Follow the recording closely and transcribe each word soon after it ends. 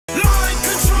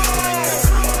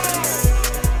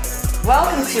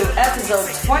welcome to episode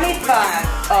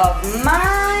 25 of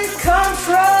Mind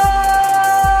Control!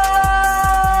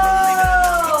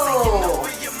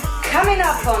 Coming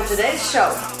up on today's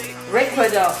show, Rick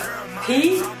with a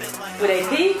P,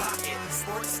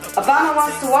 Obama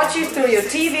wants to watch you through your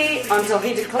TV until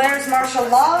he declares martial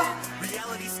law,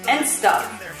 and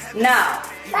stuff. Now,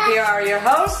 here are your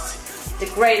hosts, the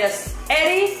greatest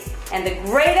Eddie and the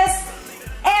greatest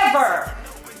ever,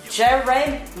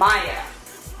 Jeremiah.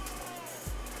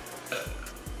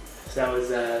 So that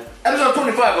was episode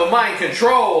 25 of Mind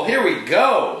Control. Here we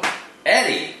go.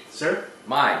 Eddie. Sir?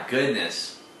 My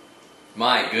goodness.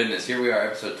 My goodness. Here we are,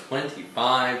 episode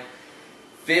 25.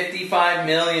 55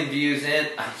 million views in.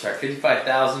 I'm sorry,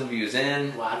 55,000 views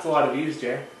in. Wow, that's a lot of views,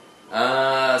 Jer.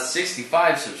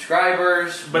 65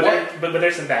 subscribers. But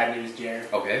there's some bad news, Jer.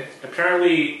 Okay.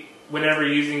 Apparently, whenever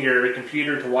you're using your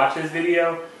computer to watch this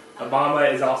video,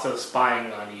 Obama is also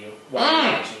spying on you while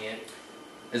you're watching it.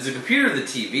 Is the computer the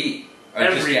TV? Or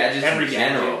Every just gadgets in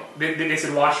general? They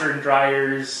said washer and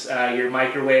dryers, your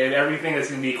microwave, everything that's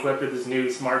going to be equipped with this new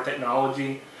smart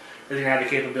technology is going to have the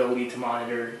capability to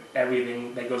monitor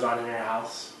everything that goes on in your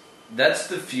house. That's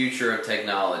the future of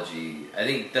technology. I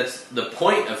think that's the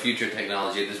point of future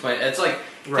technology at this point. It's like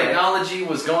technology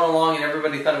was going along and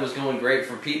everybody thought it was going great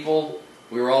for people.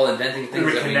 We were all inventing things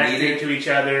that we needed. We were connecting to each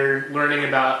other, learning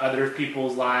about other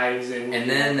people's lives, and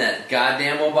then that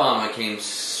goddamn Obama came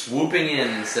swooping in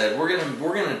and said, "We're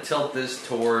gonna tilt this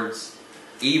towards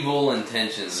evil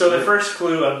intentions." So the first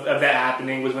clue of that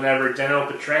happening was whenever General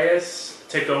Patreus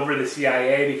took over the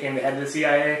CIA, became the head of the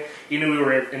CIA. You knew we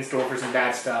were in store for some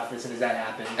bad stuff as soon as that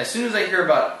happened. As soon as I hear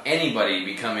about anybody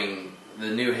becoming the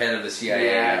new head of the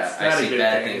CIA, I see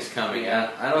bad things coming. Yeah.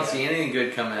 I don't see anything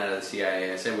good coming out of the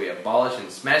CIA. I say we abolish and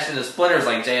smash into splinters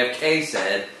like JFK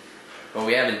said, but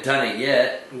we haven't done it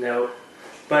yet. No.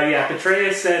 But yeah,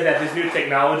 Patreus said that this new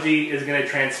technology is going to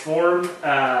transform.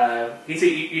 He said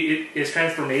it's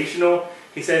transformational.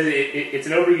 He says it's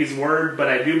an overused word, but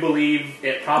I do believe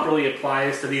it properly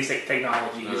applies to these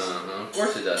technologies. Of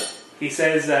course it does. He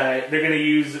says they're going to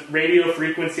use radio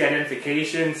frequency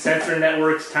identification, sensor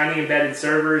networks, tiny embedded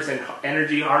servers, and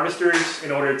energy harvesters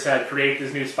in order to create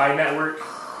this new spy network.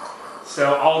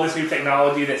 So all this new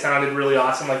technology that sounded really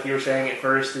awesome, like you were saying at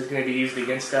first, is going to be used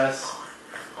against us.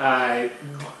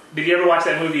 Did you ever watch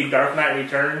that movie Dark Knight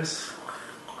Returns?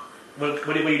 What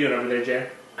are you doing over there, Jay?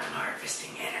 I'm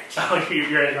harvesting energy. Oh,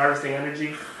 you're harvesting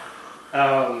energy?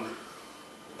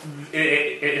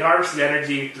 It harvests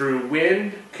energy through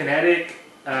wind, kinetic,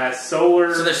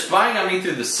 solar. So they're spying on me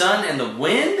through the sun and the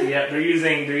wind? Yeah, they're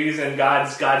using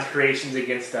God's creations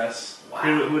against us. Wow.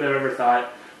 Who would have ever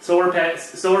thought? Solar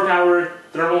power,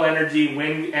 thermal energy,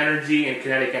 wind energy, and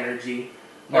kinetic energy.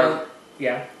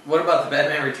 Yeah. What about the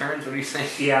Batman Returns? What are you saying?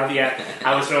 Yeah.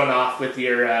 I was thrown off with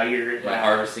your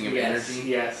harvesting of energy.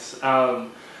 Yes.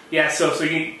 So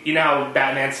you know how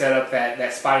Batman set up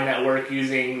that spy network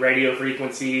using radio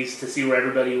frequencies to see where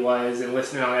everybody was and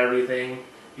listening on everything.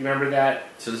 You remember that?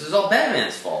 So this is all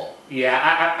Batman's fault. Yeah,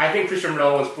 I think Christopher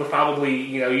Nolan was probably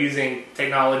using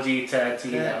technology to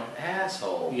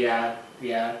asshole. Yeah.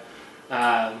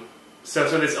 So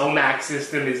this OMAC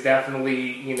system is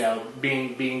definitely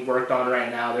being worked on right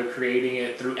now. They're creating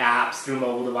it through apps, through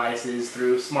mobile devices,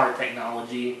 through smart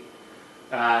technology.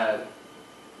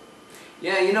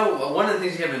 Yeah, one of the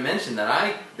things you haven't mentioned that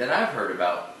I've heard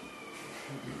about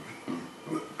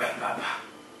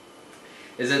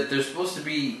is that they're supposed to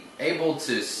be able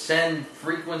to send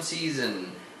frequencies,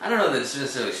 and I don't know that it's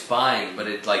necessarily spying, but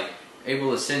it's like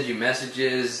able to send you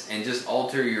messages and just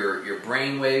alter your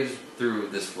brain waves through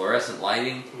this fluorescent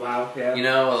lighting. Wow, yeah.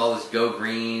 All this go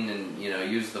green and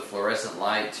use the fluorescent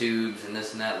light tubes and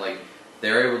this and that. Like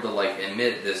they're able to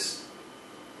emit this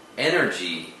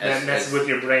energy that messes with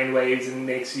your brain waves and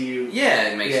makes you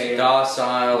it makes you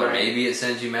docile, or maybe it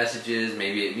sends you messages,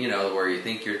 maybe it, where you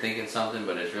think you're thinking something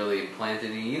but it's really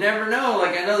implanted in you. You never know.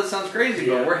 I know this sounds crazy,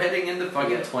 but we're heading into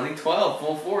fucking 2012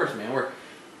 full force, man.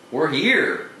 We're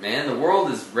here, man. The world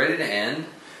is ready to end.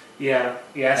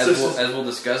 As we'll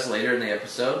discuss later in the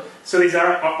episode. So these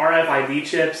RFID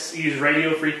chips use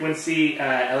radio frequency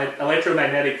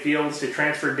electromagnetic fields to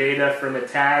transfer data from a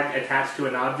tag attached to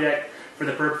an object for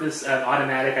the purpose of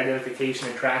automatic identification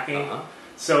and tracking.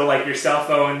 So, your cell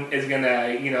phone is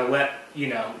gonna,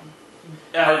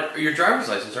 your driver's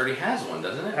license already has one,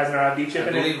 doesn't it? Has an RFID chip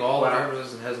in it? I believe all driver's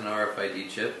license has an RFID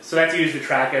chip. So that's used to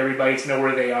track everybody, to know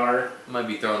where they are. I might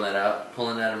be throwing that out,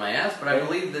 pulling that out of my ass, but I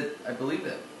believe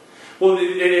that. Well,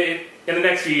 in the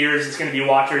next few years, it's going to be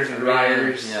watchers and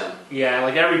dryers. Yeah,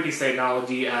 every piece of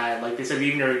technology. Like they said,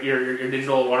 even your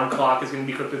digital alarm clock is going to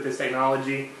be equipped with this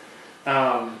technology.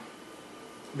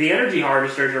 The energy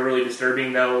harvesters are really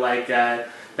disturbing, though. Like that,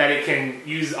 it can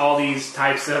use all these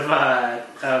types of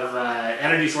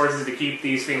energy sources to keep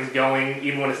these things going,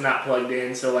 even when it's not plugged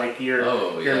in. So, like your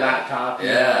laptop,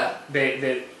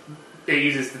 it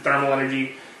uses the thermal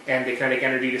energy and the kinetic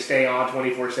energy to stay on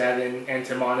 24/7 and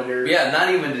to monitor. Yeah, not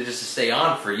even to stay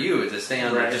on for you, to stay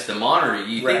on just to monitor you.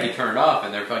 You think you turn it off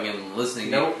and they're fucking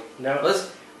listening. No. Listen,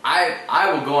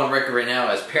 I will go on record right now,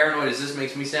 as paranoid as this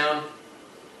makes me sound.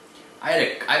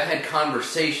 I've had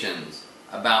conversations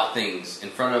about things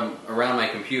around my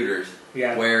computers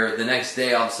where the next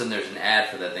day all of a sudden there's an ad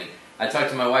for that thing. I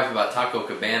talked to my wife about Taco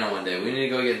Cabana one day. We need to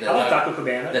go get that. Taco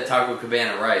Cabana. That Taco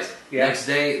Cabana rice. Yeah. Next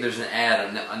day there's an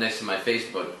ad next to my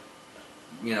Facebook.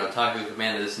 You know, Taco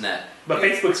Cabana, this and that. But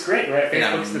Facebook's great, right?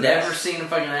 Facebook's and I've never seen a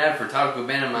fucking ad for Taco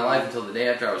Cabana in my life until the day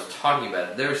after I was talking about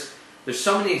it. There's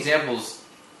so many examples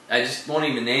I just won't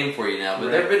even name for you now, but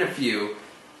there have been a few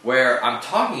where I'm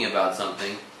talking about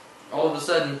something, all of a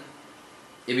sudden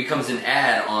it becomes an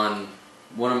ad on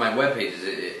one of my web pages.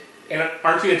 And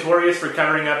aren't you notorious for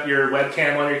covering up your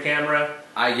webcam on your camera?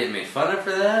 I get made fun of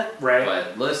for that, right?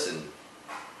 But listen.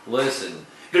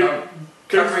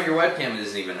 Covering your webcam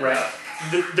isn't even enough.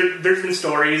 There's been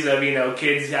stories of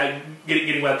kids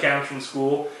getting webcams from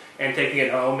school and taking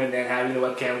it home and then having the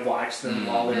webcam watch them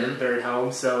while they're at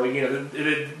home. So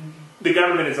the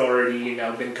government has already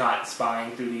been caught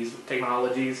spying through these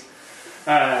technologies.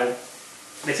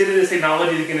 They say that this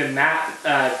technology is going to map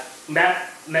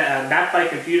by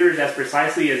computers as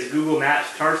precisely as Google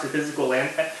Maps charts the physical land.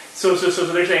 So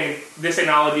they're saying this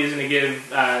technology is going to give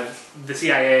the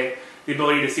CIA the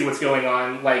ability to see what's going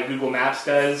on like Google Maps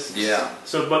does. Yeah.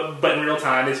 So, but in real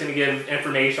time, it's going to give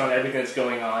information on everything that's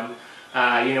going on.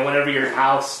 Whenever your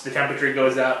house, the temperature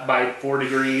goes up by 4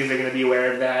 degrees, they're going to be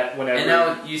aware of that. Whenever. And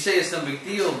now you say it's no big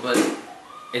deal, but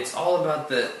it's all about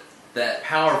that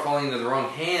power falling into the wrong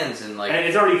hands and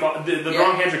it's already the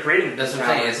wrong hands are creating. That's what I'm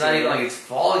saying. It's not even like it's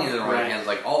falling into the wrong hands.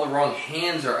 Like all the wrong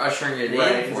hands are ushering it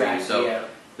in for you. So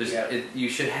you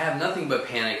should have nothing but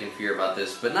panic and fear about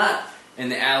this, but not in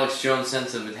the Alex Jones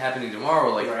sense of it happening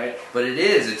tomorrow, but it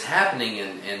is. It's happening,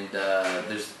 and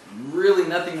there's really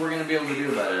nothing we're going to be able to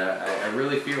do about it. I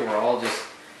really fear we're all just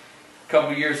a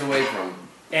couple years away from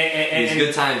these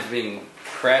good times being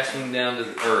crashing down to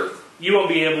the earth. You won't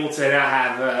be able to not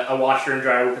have a washer and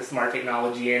dryer with a smart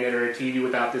technology in it or a TV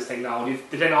without this technology.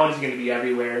 The technology is going to be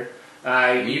everywhere.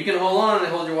 You can hold on and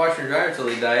hold your washer and dryer until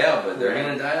they die out, but they're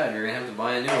going to die out. You're going to have to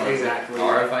buy a new one. Exactly.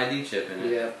 RFID chip in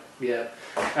it. Yeah.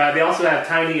 They also have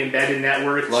tiny embedded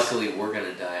networks. Luckily, we're going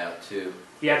to die out too.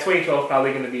 Yeah, 2012 is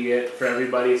probably going to be it for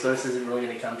everybody, so this isn't really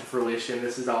going to come to fruition.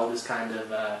 This is all just kind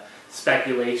of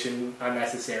speculation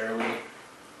unnecessarily.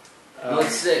 Let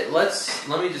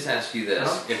me just ask you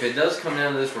this. If it does come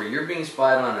down to this where you're being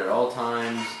spied on at all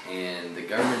times and the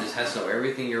government just has to know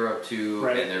everything you're up to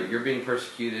and you're being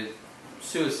persecuted,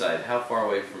 suicide, how far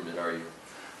away from it are you?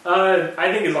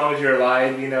 I think as long as you're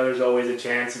alive, there's always a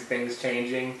chance of things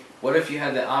changing. What if you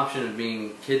had the option of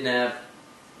being kidnapped,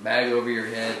 bag over your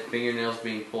head, fingernails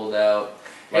being pulled out,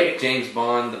 like James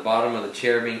Bond, the bottom of the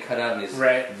chair being cut out and he's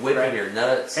whipping your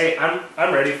nuts? Hey,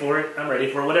 I'm ready for it.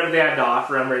 Whatever they have to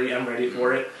offer, I'm ready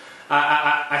for it.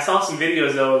 I saw some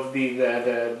videos though of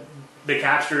the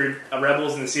captured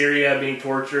rebels in Syria being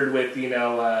tortured with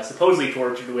supposedly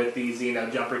tortured with these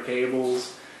jumper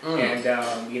cables. And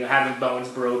having bones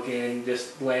broken,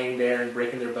 just laying there and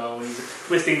breaking their bones,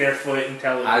 twisting their foot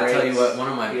until it breaks. I tell you what,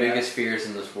 one of my biggest fears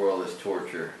in this world is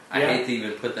torture. I hate to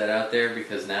even put that out there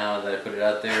because now that I put it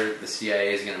out there, the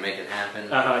CIA is going to make it happen.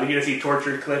 You're going to see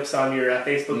tortured clips on your Facebook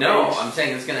page? No, I'm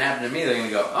saying it's going to happen to me. They're going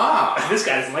to go, this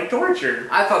guy doesn't like torture.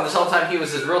 I thought this whole time he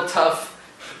was this real tough,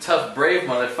 brave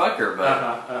motherfucker,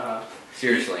 but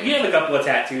seriously. You have a couple of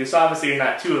tattoos, so obviously you're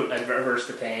not too averse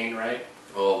to pain, right?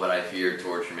 Oh, but I fear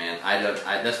torture, man.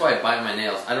 That's why I bite my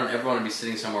nails. I don't ever want to be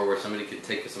sitting somewhere where somebody could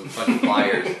take some fucking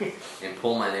pliers and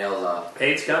pull my nails off.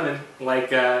 Pain's coming.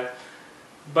 But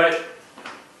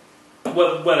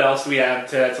what else do we have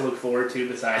to look forward to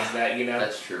besides that?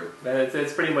 That's true.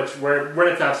 It's pretty much we're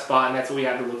in a tough spot, and that's what we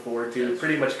have to look forward to.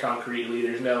 Pretty much concretely.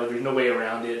 There's no way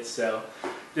around it. So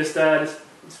just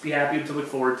be happy to look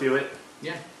forward to it.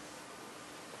 Yeah.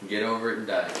 Get over it and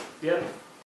die. Yep.